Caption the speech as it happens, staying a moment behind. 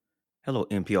Hello,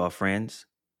 NPR friends.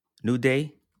 New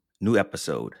day, new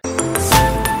episode.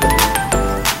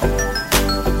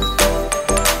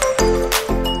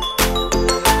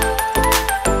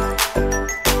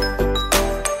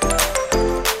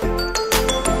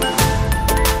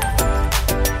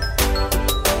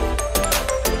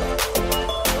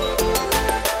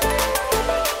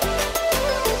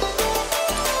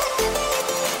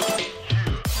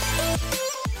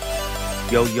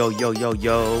 Yo, yo, yo, yo,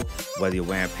 yo. Whether you're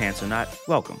wearing pants or not,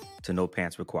 welcome to No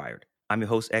Pants Required. I'm your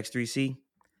host, X3C,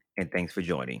 and thanks for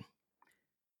joining.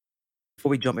 Before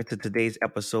we jump into today's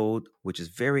episode, which is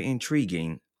very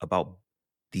intriguing about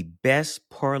the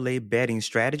best parlay betting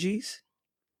strategies,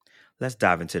 let's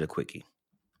dive into the quickie.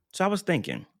 So I was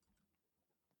thinking,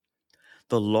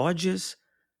 the largest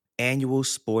annual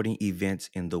sporting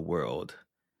events in the world,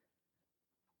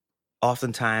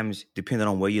 oftentimes, depending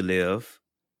on where you live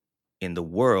in the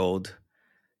world,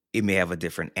 it may have a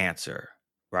different answer,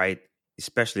 right?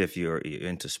 Especially if you're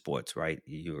into sports, right?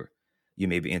 You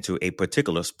may be into a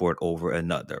particular sport over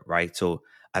another, right? So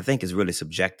I think it's really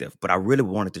subjective, but I really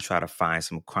wanted to try to find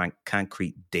some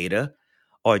concrete data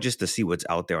or just to see what's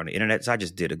out there on the internet. So I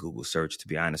just did a Google search, to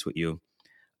be honest with you.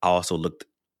 I also looked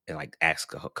and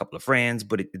asked a couple of friends,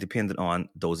 but it depended on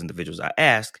those individuals I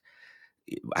asked.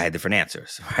 I had different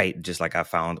answers, right? Just like I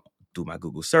found through my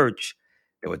Google search,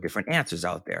 there were different answers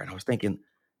out there. And I was thinking,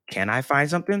 can I find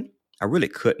something? I really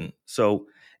couldn't. So,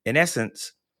 in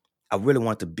essence, I really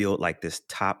want to build like this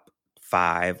top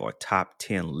 5 or top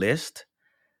 10 list,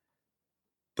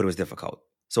 but it was difficult.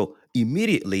 So,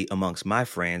 immediately amongst my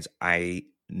friends, I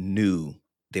knew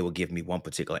they would give me one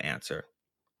particular answer.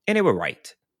 And they were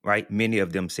right, right? Many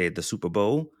of them said the Super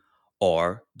Bowl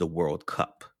or the World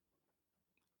Cup.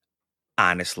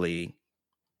 Honestly,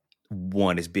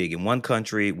 one is big in one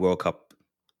country, World Cup,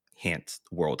 hence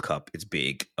World Cup, it's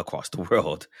big across the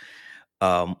world.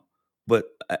 Um, but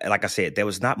like I said, there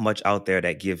was not much out there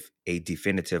that give a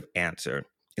definitive answer.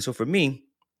 And so for me,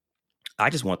 I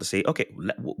just want to say, okay,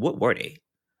 what were they?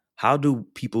 How do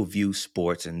people view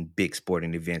sports and big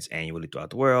sporting events annually throughout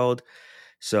the world?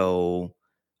 So,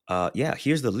 yeah,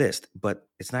 here's the list, but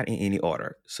it's not in any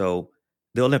order. So,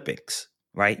 the Olympics,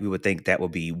 right? We would think that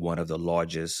would be one of the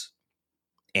largest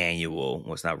annual,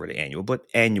 well, it's not really annual, but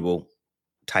annual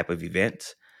type of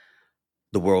events.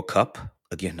 The World Cup,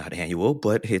 again, not annual,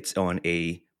 but it's on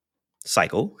a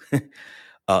cycle.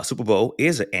 Super Bowl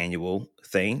is an annual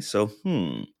thing. So,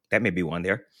 that may be one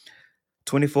there.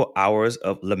 24 Hours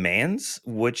of Le Mans,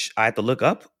 which I had to look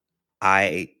up.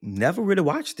 I never really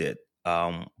watched it,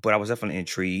 but I was definitely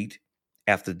intrigued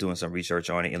after doing some research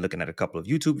on it and looking at a couple of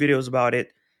YouTube videos about it.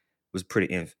 It was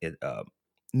pretty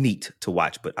neat to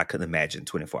watch, but I couldn't imagine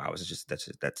 24 hours. It's just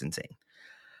that's insane.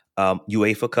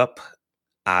 UEFA Cup,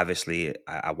 obviously,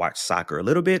 I watch soccer a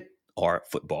little bit or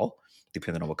football,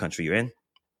 depending on what country you're in.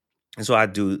 And so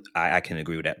I can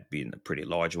agree with that being a pretty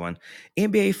large one.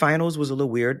 NBA Finals was a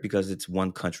little weird because it's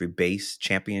one country based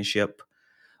championship,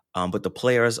 but the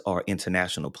players are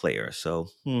international players. So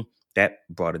that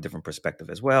brought a different perspective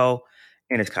as well.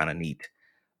 And it's kind of neat.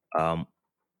 Um,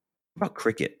 about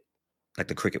cricket, like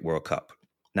the Cricket World Cup.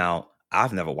 Now,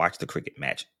 I've never watched the cricket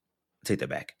match. Take that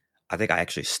back. I think I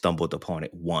actually stumbled upon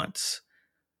it once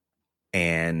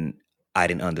and I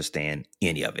didn't understand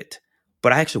any of it.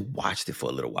 But I actually watched it for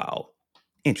a little while.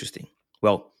 Interesting.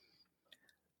 Well,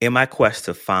 in my quest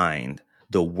to find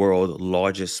the world's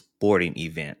largest sporting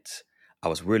event, I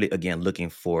was really, again, looking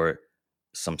for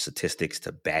some statistics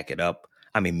to back it up.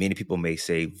 I mean, many people may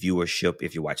say viewership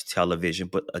if you watch television,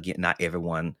 but again, not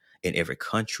everyone in every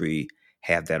country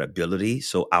have that ability.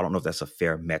 So I don't know if that's a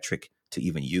fair metric to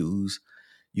even use.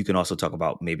 You can also talk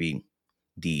about maybe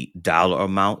the dollar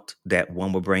amount that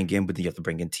one will bring in, but then you have to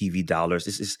bring in TV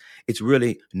dollars. It's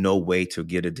really no way to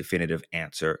get a definitive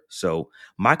answer. So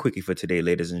my quickie for today,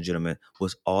 ladies and gentlemen,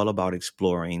 was all about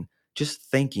exploring, just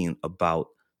thinking about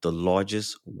the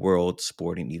largest world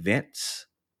sporting events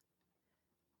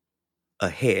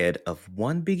ahead of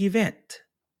one big event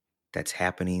that's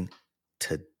happening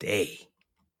today.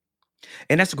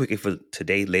 And that's the quickie for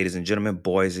today, ladies and gentlemen,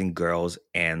 boys and girls,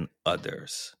 and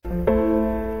others.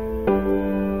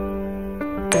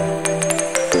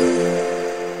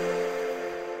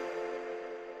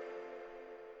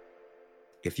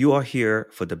 If you are here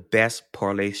for the best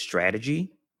parlay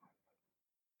strategy,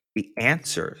 the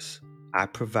answers I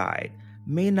provide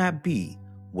may not be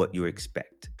what you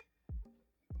expect.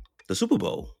 The Super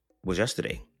Bowl was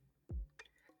yesterday.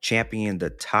 Championing the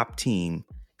top team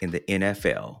in the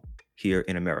NFL here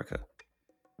in America.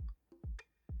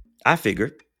 I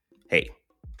figured, hey,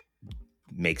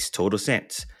 makes total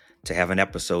sense to have an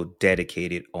episode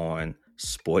dedicated on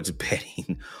sports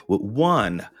betting with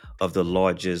one of the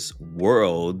largest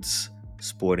world's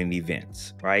sporting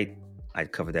events, right? I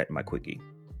covered that in my quickie.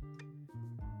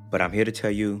 But I'm here to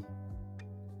tell you,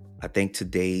 I think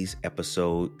today's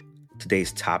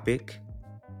topic,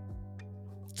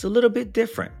 it's a little bit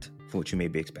different from what you may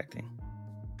be expecting.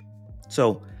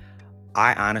 So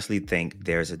I honestly think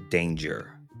there's a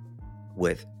danger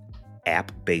with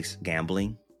app-based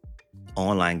gambling,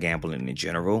 online gambling in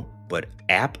general, but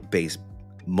app-based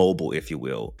mobile, if you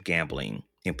will, gambling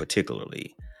in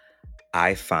particularly,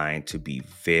 I find to be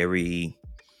very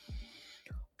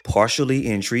partially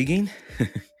intriguing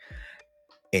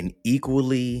and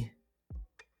equally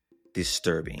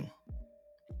disturbing.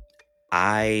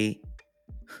 I'm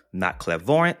not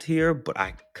clairvoyant here, but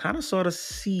I kind of sort of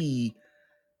see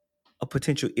a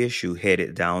potential issue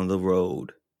headed down the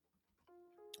road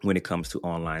when it comes to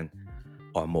online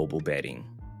or mobile betting,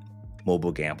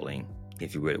 mobile gambling,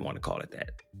 if you really want to call it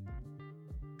that.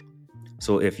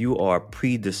 So if you are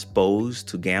predisposed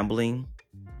to gambling,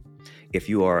 if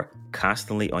you are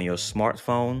constantly on your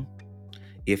smartphone,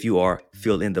 if you are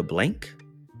fill in the blank,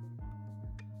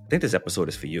 I think this episode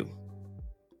is for you.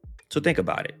 So think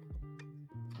about it.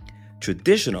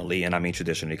 Traditionally, and I mean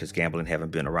traditionally because gambling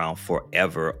haven't been around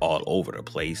forever all over the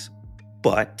place,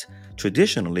 but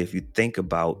traditionally, if you think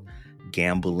about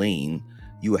gambling,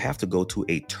 you have to go to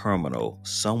a terminal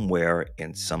somewhere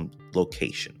in some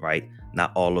location, right?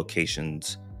 Not all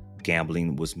locations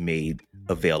gambling was made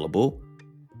available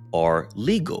or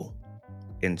legal.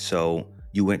 And so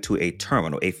you went to a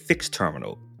terminal, a fixed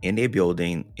terminal in a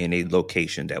building, in a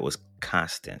location that was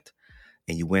constant.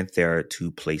 And you went there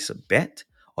to place a bet,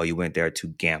 or you went there to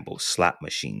gamble, slot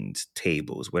machines,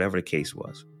 tables, whatever the case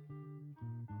was.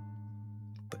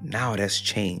 But now that's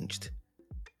changed.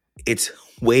 It's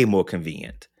way more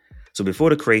convenient. So before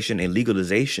the creation and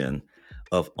legalization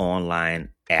of online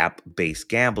app-based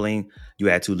gambling, you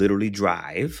had to literally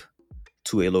drive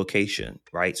to a location,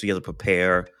 right? So you have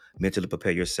to mentally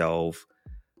prepare yourself,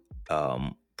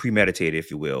 premeditate, if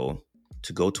you will,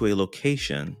 to go to a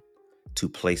location to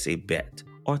place a bet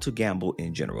or to gamble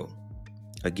in general.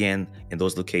 Again, in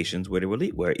those locations where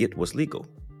it was legal.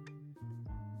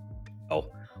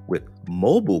 Oh, with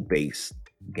mobile-based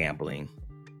gambling,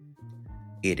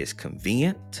 it is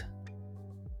convenient.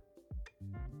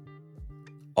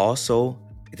 Also,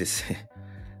 it is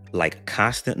like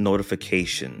constant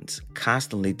notifications,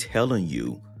 constantly telling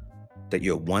you that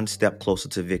you're one step closer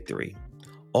to victory,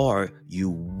 or you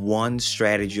one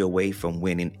strategy away from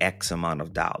winning X amount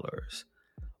of dollars,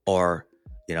 or,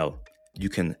 you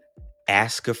can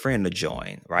ask a friend to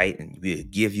join, right? And we'll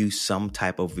give you some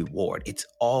type of reward. It's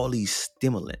all these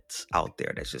stimulants out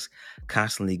there that's just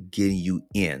constantly getting you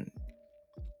in. And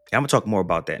I'm gonna talk more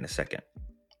about that in a second.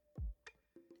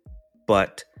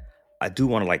 But I do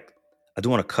want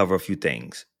to cover a few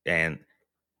things, and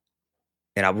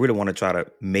I really want to try to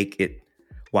make it.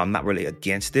 Well, I'm not really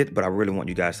against it, but I really want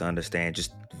you guys to understand.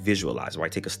 Just visualize,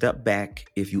 right? Take a step back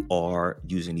if you are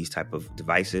using these type of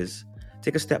devices.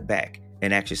 Take a step back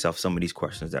and ask yourself some of these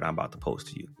questions that I'm about to pose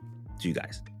to you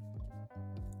guys.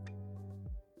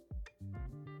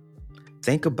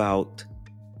 Think about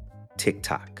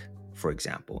TikTok, for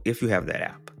example, if you have that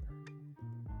app,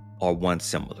 or one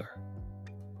similar.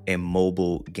 And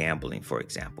mobile gambling, for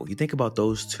example. You think about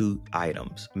those two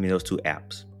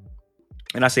apps.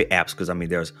 And I say apps because,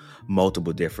 there's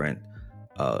multiple different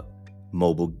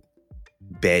mobile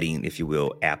betting, if you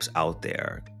will, apps out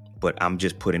there. But I'm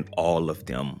just putting all of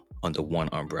them under one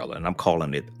umbrella, and I'm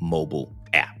calling it mobile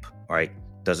app, all right?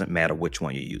 Doesn't matter which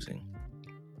one you're using.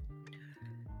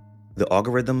 The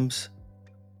algorithms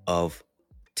of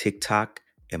TikTok,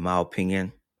 in my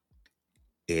opinion,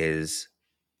 is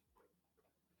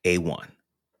A1.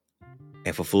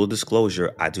 And for full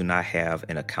disclosure, I do not have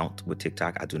an account with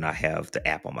TikTok. I do not have the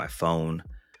app on my phone.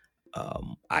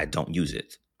 I don't use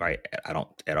it, right? I don't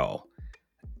at all.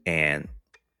 And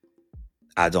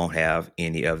I don't have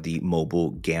any of the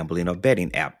mobile gambling or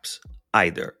betting apps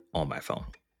either on my phone.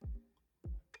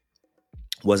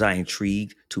 Was I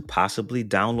intrigued to possibly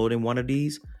downloading one of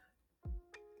these?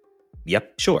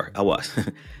 Yep, sure, I was.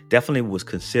 Definitely was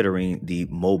considering the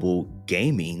mobile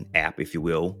gaming app, if you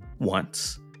will,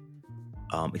 once.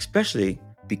 Especially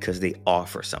because they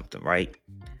offer something, right?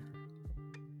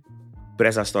 But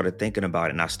as I started thinking about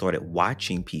it and I started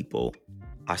watching people,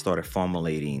 I started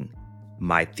formulating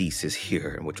my thesis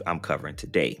here, which I'm covering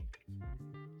today.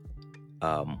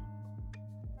 I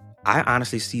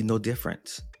honestly see no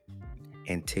difference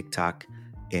in TikTok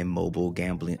and mobile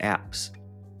gambling apps.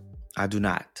 I do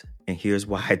not. And here's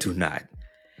why I do not.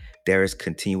 There is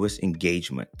continuous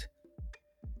engagement.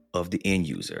 of the end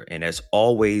user. And there's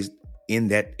always in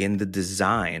the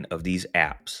design of these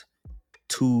apps,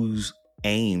 tools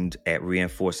aimed at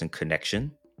reinforcing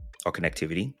connection or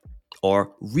connectivity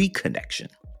or reconnection,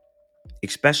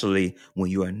 especially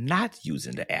when you are not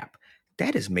using the app.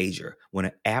 That is major, when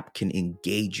an app can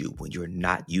engage you when you're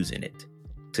not using it,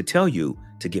 to tell you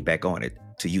to get back on it,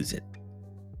 to use it.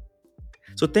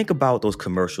 So think about those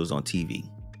commercials on TV,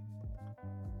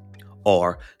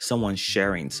 or someone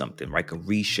sharing something, like a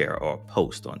reshare or a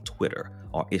post on Twitter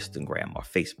or Instagram or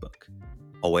Facebook,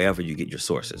 or wherever you get your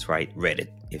sources, right? Reddit,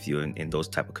 if you're in those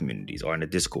type of communities, or in a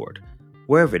Discord,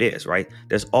 wherever it is, right?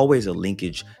 There's always a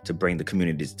linkage to bring the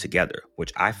communities together,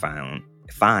 which I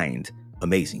find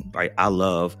amazing, right? I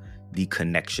love the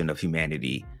connection of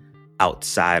humanity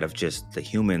outside of just the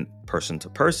human person to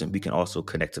person. We can also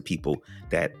connect to people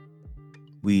that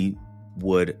we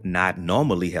would not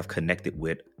normally have connected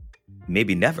with,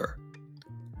 maybe never.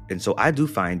 And so I do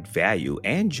find value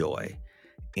and joy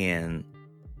in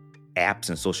apps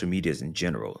and social medias in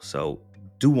general. So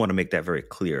do want to make that very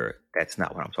clear. That's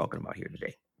not what I'm talking about here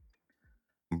today.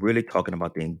 I'm really talking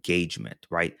about the engagement,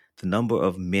 right? The number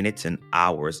of minutes and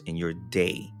hours in your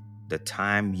day, the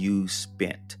time you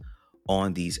spent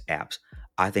on these apps.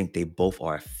 I think they both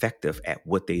are effective at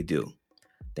what they do.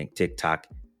 I think TikTok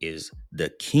is the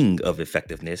king of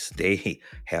effectiveness. They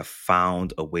have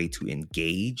found a way to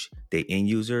engage their end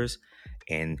users,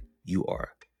 and you are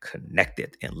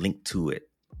connected and linked to it.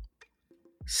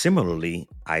 Similarly,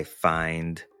 I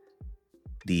find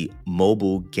the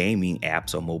mobile gaming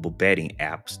apps or mobile betting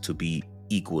apps to be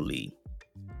equally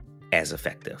as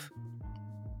effective.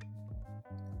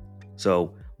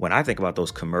 So when I think about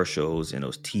those commercials and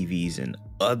those TVs and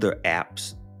other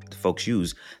apps folks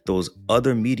use, those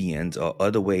other medians or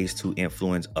other ways to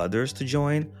influence others to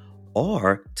join,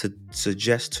 or to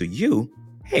suggest to you,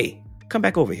 hey, come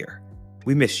back over here.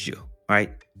 We missed you,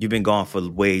 right? You've been gone for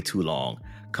way too long.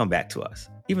 Come back to us.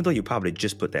 Even though you probably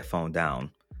just put that phone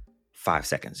down 5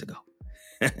 seconds ago,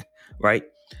 right?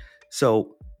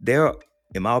 So there,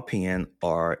 in my opinion,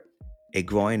 are a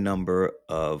growing number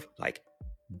of like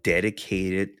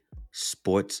dedicated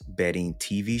sports betting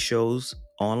TV shows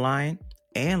online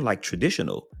and like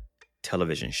traditional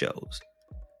television shows.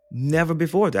 Never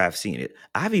before that I've seen it.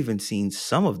 I've even seen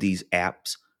some of these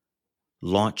apps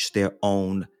launch their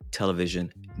own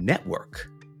television network.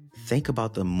 Think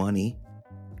about the money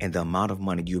and the amount of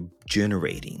money you're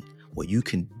generating, where you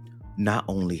can not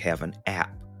only have an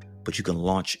app, but you can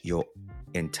launch your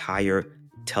entire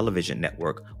television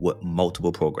network with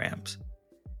multiple programs.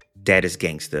 That is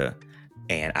gangster.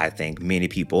 And I think many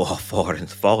people are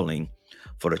falling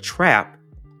for the trap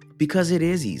because it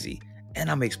is easy. And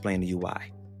I'm explaining to you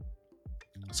why.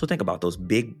 So think about those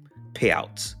big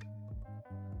payouts.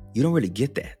 You don't really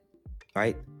get that,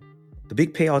 right? The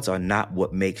big payouts are not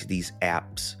what makes these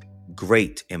apps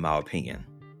great, in my opinion.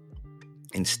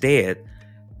 Instead,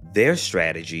 their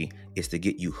strategy is to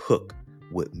get you hooked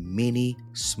with many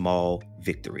small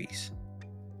victories.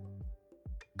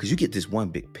 Because you get this one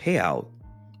big payout,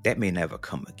 that may never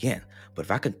come again. But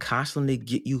if I can constantly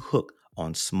get you hooked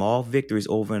on small victories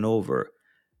over and over,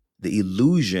 the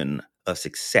illusion of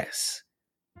success,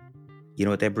 you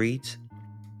know what that breeds?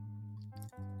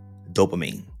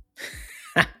 Dopamine.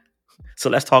 So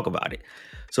let's talk about it.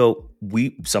 So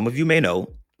some of you may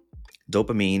know,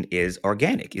 dopamine is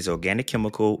organic. It's an organic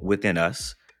chemical within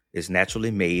us. It's naturally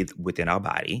made within our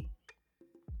body.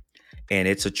 And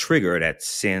it's a trigger that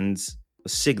sends a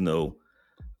signal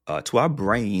to our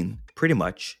brain, pretty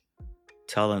much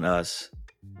telling us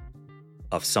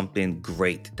of something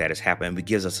great that has happened. It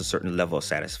gives us a certain level of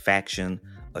satisfaction,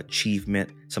 achievement,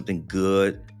 something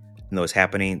good, is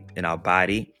happening in our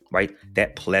body, right?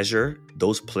 That pleasure,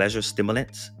 those pleasure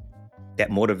stimulants, that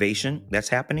motivation that's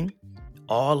happening,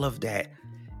 all of that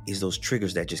is those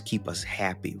triggers that just keep us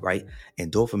happy, right?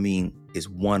 And dopamine is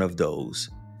one of those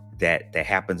that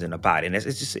happens in the body. And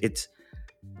it's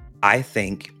I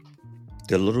think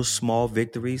the little small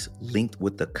victories linked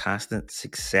with the constant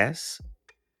success,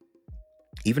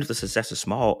 even if the success is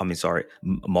small,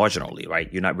 marginally,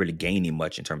 right? You're not really gaining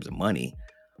much in terms of money,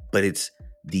 but it's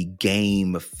the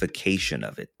gamification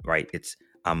of it, right?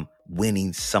 I'm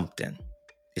winning something.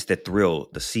 It's the thrill,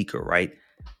 the seeker, right?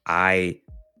 I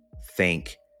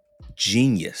think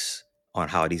genius on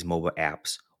how these mobile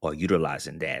apps are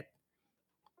utilizing that.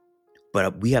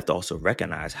 But we have to also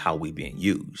recognize how we're being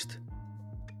used.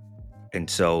 And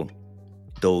so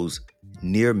those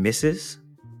near misses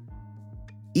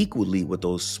equally with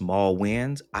those small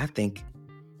wins, I think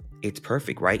it's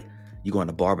perfect, right? You go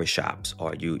into barbershops,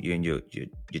 or you're in your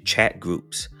chat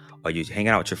groups, or you're hanging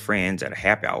out with your friends at a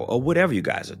happy hour, or whatever you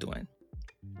guys are doing.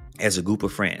 as a group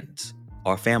of friends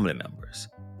or family members,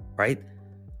 right?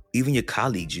 Even your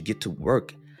colleagues, you get to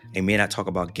work and may not talk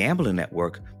about gambling at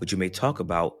work, but you may talk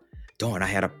about, darn, I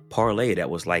had a parlay that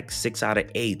was like 6 out of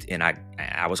 8 and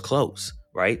I was close,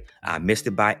 right? I missed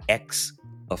it by X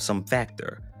of some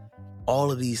factor.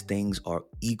 All of these things are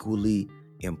equally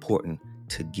important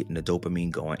to getting the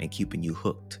dopamine going and keeping you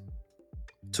hooked.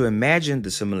 So imagine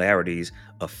the similarities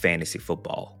of fantasy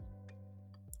football,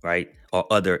 right? Or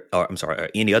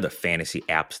any other fantasy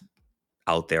apps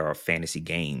out there or fantasy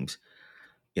games.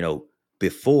 You know,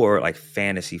 before, like,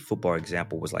 fantasy football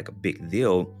example was like a big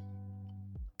deal,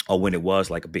 or when it was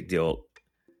like a big deal,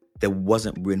 there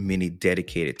wasn't really many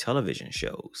dedicated television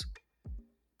shows.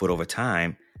 But over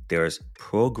time, there's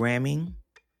programming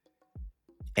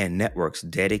and networks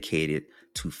dedicated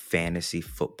to fantasy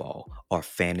football or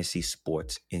fantasy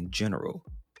sports in general.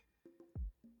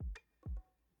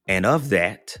 And of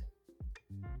that,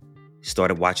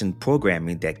 started watching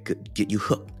programming that could get you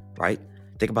hooked, right?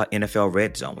 Think about NFL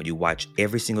Red Zone, when you watch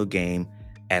every single game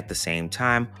at the same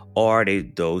time, or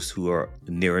those who are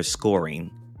nearest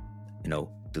scoring. You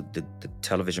know, the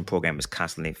television program is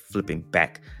constantly flipping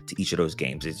back to each of those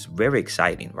games. It's very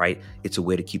exciting, right? It's a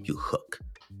way to keep you hooked.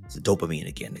 It's the dopamine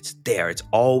again. It's there. It's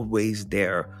always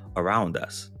there around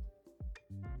us.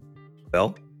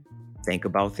 Well, think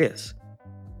about this.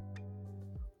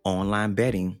 Online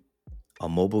betting or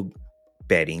mobile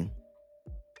betting.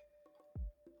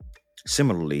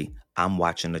 Similarly, I'm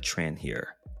watching a trend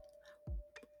here.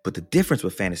 But the difference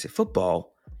with fantasy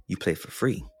football, you play for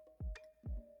free.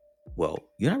 Well,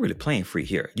 you're not really playing free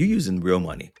here. You're using real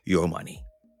money, your money,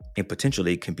 and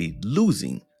potentially can be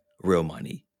losing real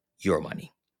money, your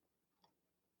money.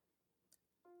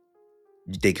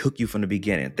 They hook you from the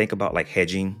beginning. Think about like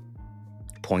hedging,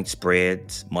 point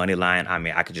spreads, money line. I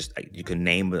mean, you can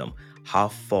name them. How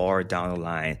far down the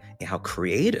line and how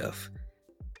creative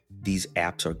these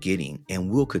apps are getting and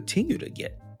will continue to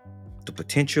get. The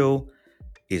potential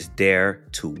is there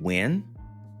to win.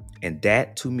 And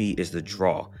that, to me, is the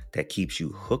draw that keeps you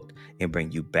hooked and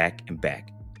bring you back and back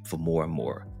for more and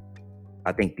more.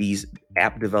 I think these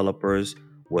app developers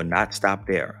will not stop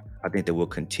there. I think they will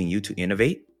continue to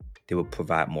innovate. They will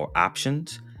provide more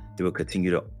options. They will continue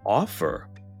to offer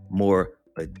more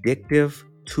addictive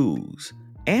tools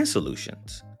and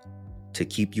solutions to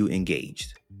keep you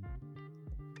engaged.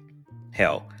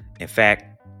 Hell, in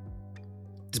fact,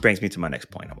 this brings me to my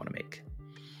next point I want to make.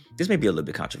 This may be a little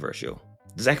bit controversial.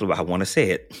 Exactly what I want to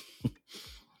say it.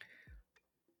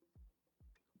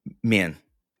 Men,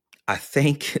 I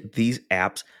think these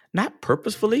apps, not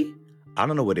purposefully, I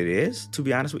don't know what it is, to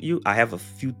be honest with you. I have a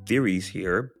few theories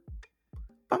here,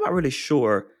 but I'm not really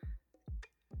sure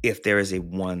if there is a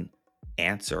one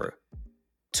answer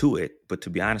to it. But to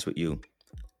be honest with you,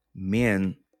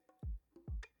 men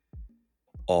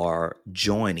are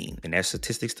joining, and there's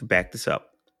statistics to back this up,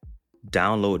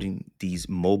 downloading these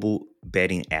mobile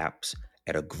betting apps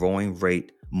at a growing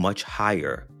rate much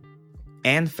higher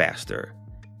and faster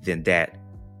than that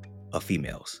of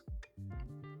females.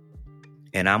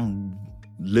 And I'm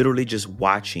literally just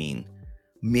watching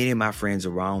many of my friends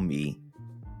around me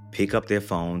pick up their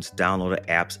phones, download the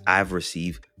apps. I've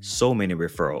received so many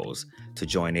referrals to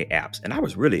join their apps. And I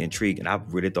was really intrigued and I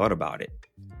really thought about it.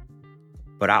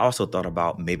 But I also thought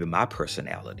about maybe my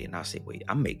personality. And I said, wait,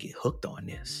 I may get hooked on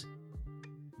this.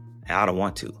 And I don't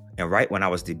want to. And right when I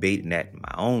was debating that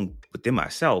within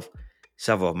myself,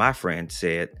 several of my friends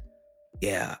said,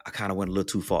 yeah, I kind of went a little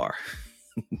too far.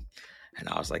 And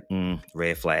I was like,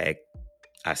 red flag.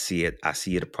 I see it. I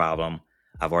see it a problem.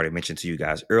 I've already mentioned to you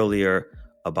guys earlier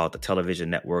about the television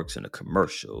networks and the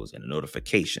commercials and the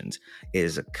notifications. It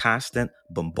is a constant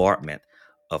bombardment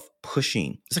of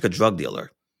pushing. It's like a drug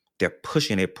dealer. They're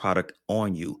pushing a product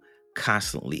on you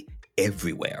constantly,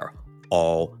 everywhere,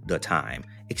 all the time,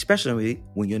 especially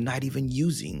when you're not even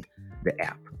using the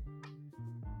app.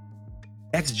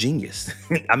 That's genius.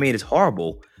 I mean, it's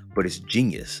horrible, but it's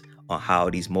genius on how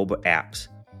these mobile apps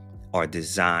are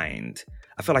designed.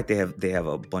 I feel like they have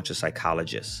a bunch of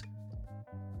psychologists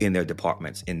in their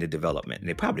departments in the development, and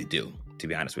they probably do, to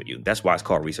be honest with you. That's why it's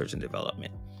called research and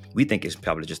development. We think it's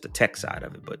probably just the tech side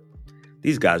of it, but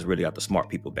these guys really got the smart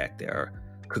people back there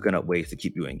cooking up ways to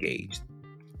keep you engaged.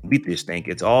 We just think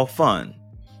it's all fun,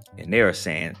 and they're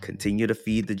saying continue to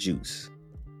feed the juice.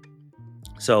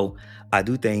 So I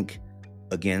do think,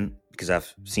 again, because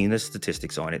I've seen the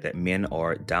statistics on it, that men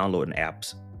are downloading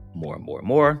apps more and more and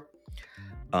more.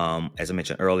 As I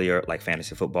mentioned earlier, like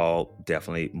fantasy football,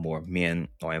 definitely more men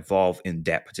are involved in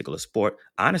that particular sport.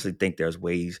 I honestly think there's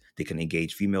ways they can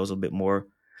engage females a bit more,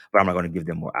 but I'm not going to give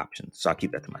them more options. So I'll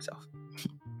keep that to myself.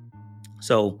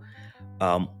 So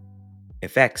In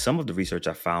fact, some of the research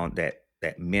I found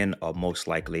that men are most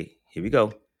likely, here we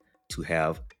go, to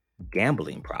have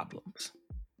gambling problems.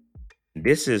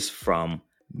 This is from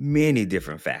many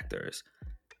different factors,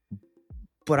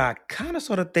 but I kind of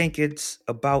sort of think it's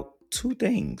about two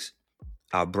things: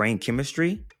 our brain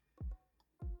chemistry.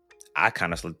 I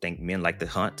kind of sort of think men like to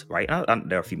hunt, right?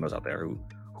 There are females out there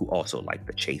who also like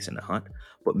the chase and the hunt,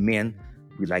 but men,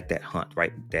 we like that hunt,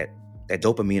 right? That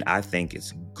dopamine, I think,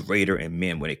 is greater in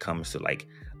men when it comes to like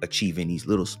achieving these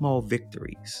little small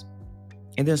victories.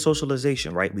 And then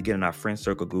socialization, right? We get in our friend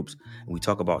circle groups and we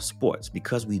talk about sports.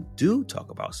 Because we do talk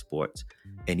about sports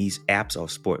and these apps are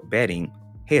sport betting,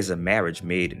 here's a marriage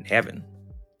made in heaven,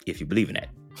 if you believe in that.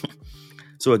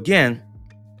 So again,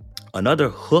 another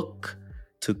hook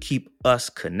to keep us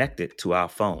connected to our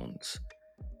phones.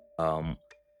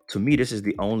 To me, this is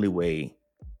the only way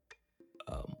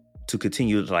to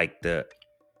continue like the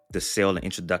sale and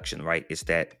introduction, right? It's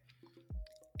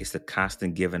the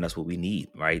constant giving us what we need,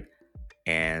 right?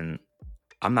 And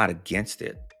I'm not against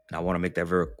it. And I want to make that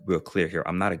very real clear here.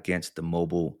 I'm not against the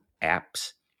mobile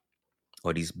apps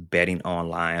or these betting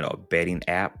online or betting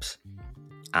apps.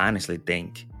 I honestly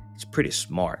think it's pretty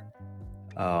smart.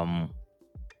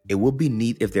 It would be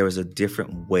neat if there was a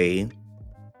different way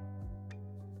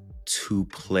to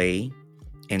play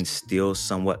and still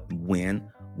somewhat win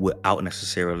without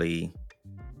necessarily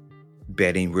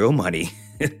betting real money,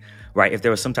 right? If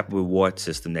there was some type of reward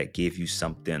system that gave you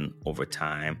something over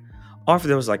time, or if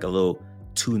there was like a little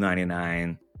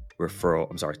 $2.99 referral,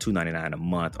 $2.99 a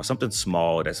month, or something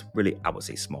small that's really, I would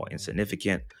say small,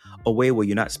 insignificant, a way where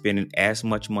you're not spending as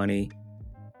much money,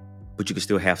 but you can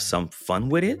still have some fun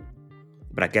with it.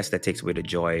 But I guess that takes away the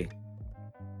joy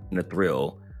and the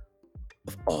thrill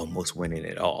of almost winning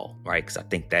it all, right? Because I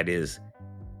think that is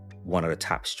one of the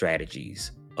top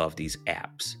strategies of these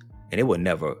apps. And it will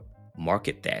never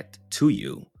market that to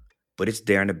you, but it's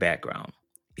there in the background.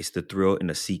 It's the thrill and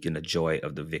the seek and the joy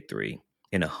of the victory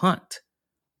and the hunt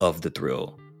of the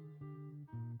thrill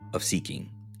of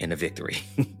seeking and the victory.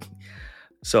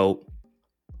 So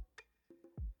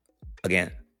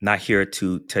again, not here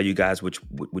to tell you guys what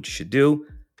you should do,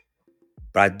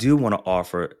 but I do want to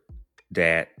offer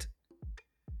that,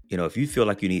 if you feel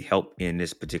like you need help in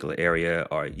this particular area,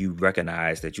 or you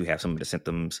recognize that you have some of the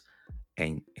symptoms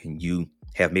and you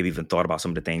have maybe even thought about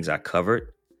some of the things I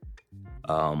covered,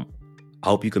 I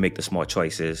hope you can make the small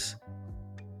choices,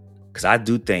 because I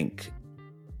do think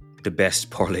the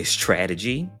best parlay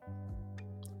strategy,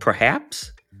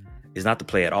 perhaps, is not to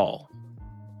play at all.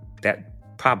 That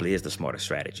probably is the smartest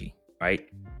strategy, right?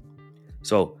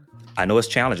 So I know it's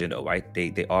challenging though, right?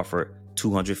 They offer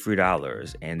 $200 free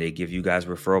and they give you guys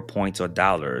referral points or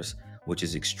dollars, which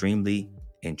is extremely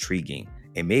intriguing.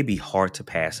 It may be hard to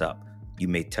pass up. You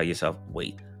may tell yourself,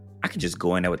 wait, I can just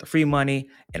go in there with the free money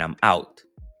and I'm out.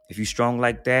 If you're strong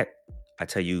like that, I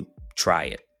tell you, try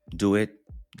it. Do it.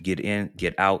 Get in,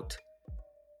 get out.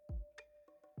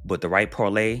 But the right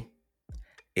parlay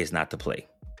is not to play.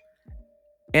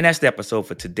 And that's the episode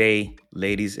for today,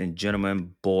 ladies and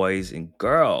gentlemen, boys and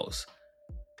girls.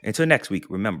 Until next week,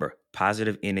 remember,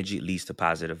 positive energy leads to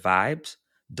positive vibes.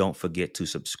 Don't forget to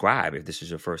subscribe if this is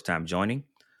your first time joining.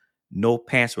 No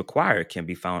Pants Required can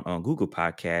be found on Google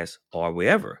Podcasts or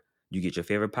wherever you get your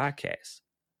favorite podcasts.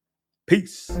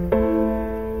 Peace.